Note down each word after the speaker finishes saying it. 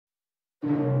Fuck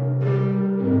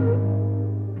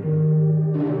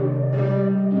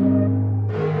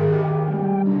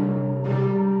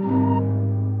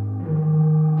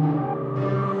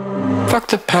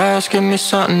the past, give me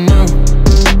something new.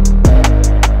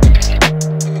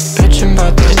 Bitching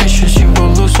about the issues you will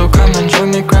lose, so come and join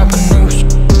me, grab a noose.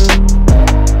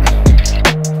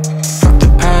 Fuck the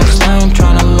past, I ain't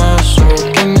tryna last, so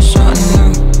give me something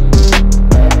new.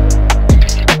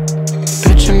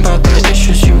 Bitching about the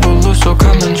issues you will lose, so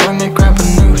come and join me, grab a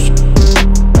noose.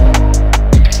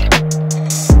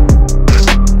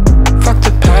 Fuck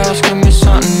the past, give me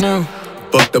something new.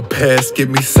 Fuck the past, give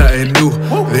me something new.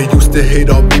 They used to hate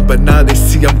on me, but now they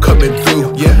see I'm coming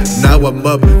through. Yeah, now I'm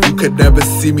up, you could never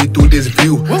see me through this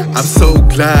view. I'm so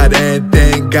glad and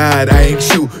thank God I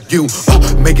ain't you.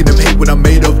 Making them hate what I'm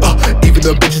made of. Even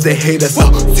the bitches they hate us.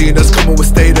 Seeing us coming with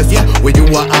status. When you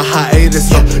are a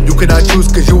hiatus. You cannot choose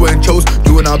cause you ain't chose.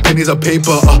 You and our pennies of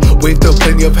paper. Wait till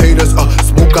plenty of haters.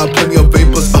 Smoke out plenty of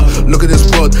vapors. Look at this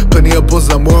world, plenty of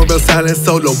buzzes. I'm more real silent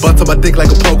solo. Bounce on my dick like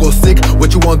a pogo stick.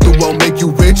 What you won't do won't make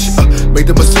you rich. Make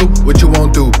them assume what you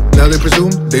won't do. Now they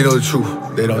presume they know the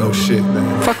truth. They don't know shit,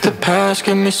 man. Fuck the past,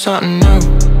 give me something new.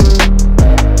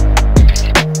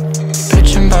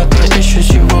 Bitching about the issues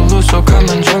you will lose, so come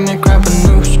and join me, grab a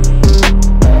noose.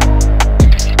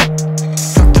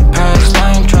 Fuck the past,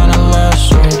 I ain't tryna last,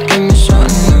 so give me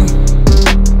something new.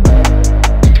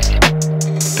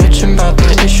 Bitching about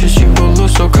the issues you will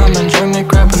lose, so come and join me,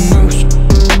 grab a noose.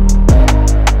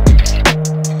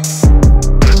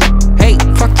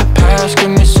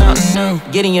 Give me something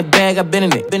new. Get in your bag, I've been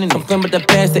in it. I'm feeling with the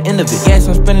past, the end of it. Gas,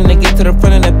 I'm spinning to get to the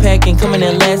front of the pack. Ain't coming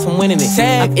in last, I'm winning it.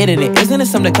 I'm hitting it. Isn't it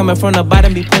something coming from the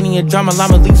bottom? Be plenty of drama.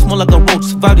 Llama leaves small like a roach.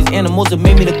 Survive these animals that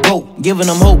made me the GOAT. Giving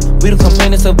them hope. We don't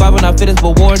complain and survive when our fittest,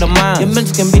 but war of the mind. Your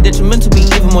mental can be detrimental, be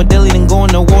even more deadly than going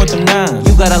to war with them nines.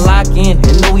 You gotta lock in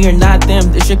and know you're not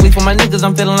them. It's strictly for my niggas,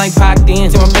 I'm feeling like Pac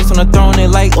in. See my place on the throne, they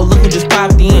like, oh look who just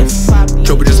popped in.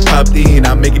 Trouble just popped in,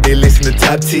 I make it, they listen to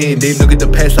top 10. They look at the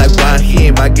past like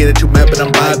Raheem. I get it, you mad, but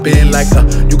I'm vibing like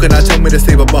you cannot tell me to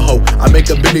save up a hoe. I make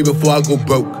a billy before I go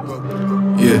broke.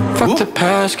 Yeah. Fuck the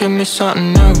past, give me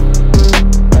something new.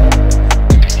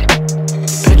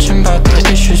 Bitching about the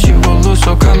issues you will lose,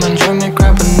 so come and join me,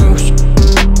 grab a noose.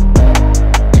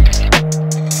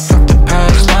 Fuck the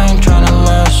past, I ain't tryna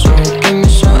last, so give me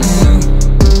something new.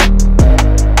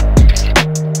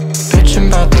 Bitching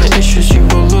about the issues you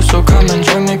will lose, so come and